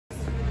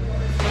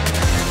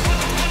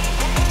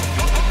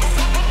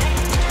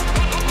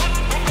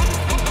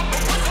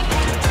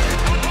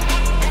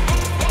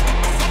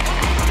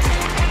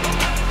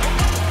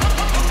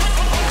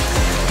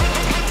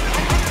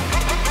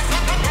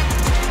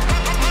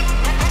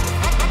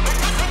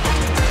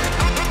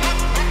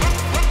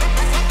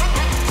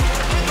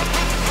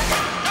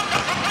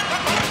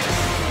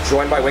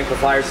Joined by Winkler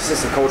Flyers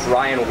assistant coach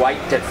Ryan White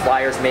at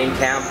Flyers Main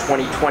Camp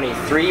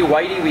 2023.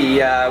 Whitey,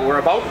 we're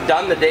about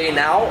done the day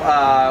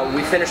now.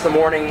 We finished the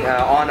morning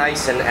on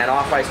ice and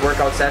off ice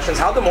workout sessions.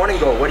 How'd the morning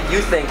go? What did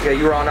you think?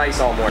 You were on ice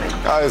all morning.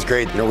 It was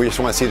great. We just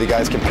want to see the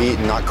guys compete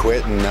and not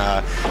quit.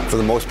 And for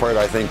the most part,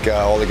 I think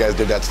all the guys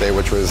did that today,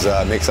 which was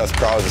makes us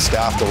proud as a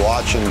staff to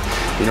watch and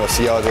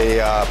see how they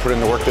put in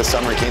the work this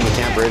summer and came to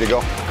camp ready to go.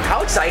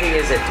 How exciting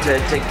is it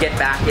to get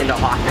back into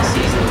hockey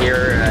season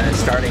here,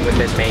 starting with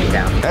this main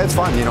camp? It's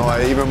fun.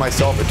 Even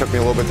myself, it took me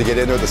a little bit to get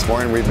into it this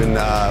morning. We've been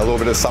a little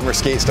bit of summer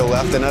skate still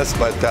left in us,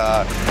 but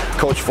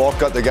Coach Falk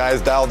got the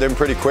guys dialed in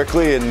pretty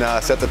quickly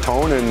and set the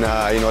tone. And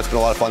it's been a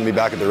lot of fun to be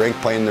back at the rink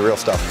playing the real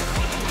stuff.